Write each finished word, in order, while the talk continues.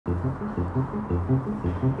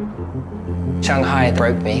Shanghai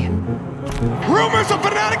broke me. Rumors of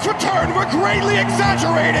Fnatic's return were greatly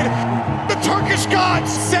exaggerated. The Turkish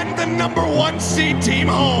gods send the #1 seed team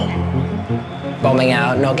home. Bombing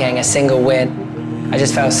out, not getting a single win. I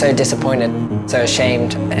just felt so disappointed, so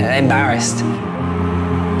ashamed, embarrassed.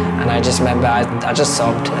 And I just remember, I just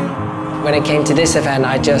sobbed. When it came to this event,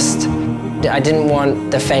 I didn't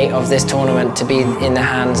want the fate of this tournament to be in the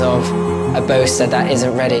hands of a boaster that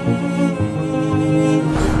isn't ready.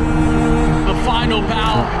 The final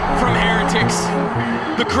bow from Heretics.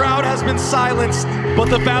 The crowd has been silenced, but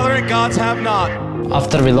the Valorant gods have not.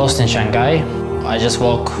 After we lost in Shanghai, I just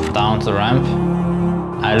walked down to the ramp.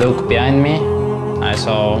 I looked behind me. I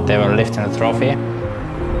saw they were lifting the trophy.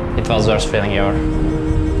 It was the worst feeling ever.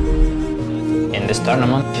 In this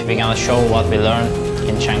tournament, we're gonna show what we learned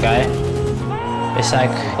in Shanghai. It's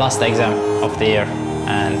like last exam of the year,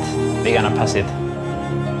 and we're gonna pass it.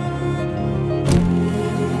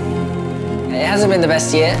 It hasn't been the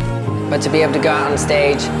best year, but to be able to go out on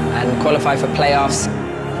stage and qualify for playoffs,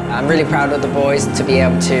 I'm really proud of the boys to be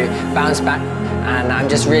able to bounce back, and I'm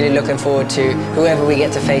just really looking forward to whoever we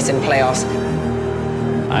get to face in playoffs.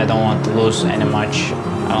 I don't want to lose any match.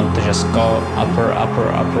 I want to just go upper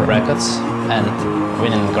brackets and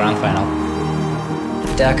win in the grand final.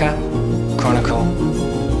 Durka, Chronicle,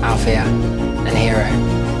 Althea, and Hero.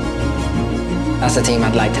 That's the team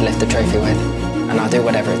I'd like to lift the trophy with, and I'll do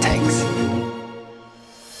whatever it takes.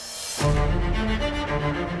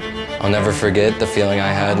 I'll never forget the feeling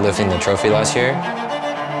I had lifting the trophy last year.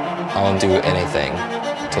 I'll do anything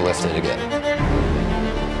to lift it again.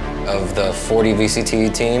 Of the 40 VCT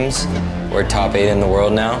teams, we're top 8 in the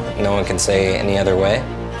world now. No one can say any other way.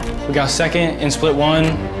 We got second in split 1,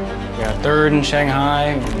 we got third in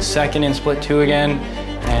Shanghai, second in split 2 again,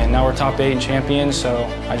 and now we're top 8 in champions, so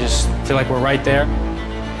I just feel like we're right there.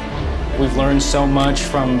 We've learned so much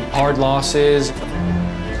from hard losses.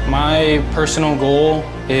 My personal goal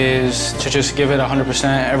is to just give it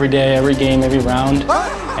 100% every day, every game, every round.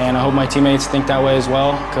 And I hope my teammates think that way as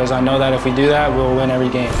well, because I know that if we do that, we'll win every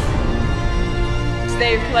game.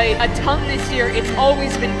 They've played a ton this year. It's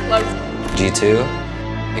always been close. G2,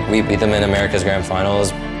 we beat them in America's Grand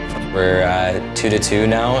Finals. We're at 2-2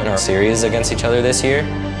 now in our series against each other this year.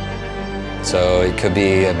 So it could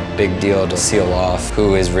be a big deal to seal off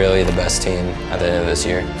who is really the best team at the end of this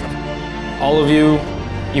year. All of you,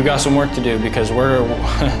 you've got some work to do because we're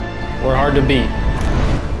hard to beat.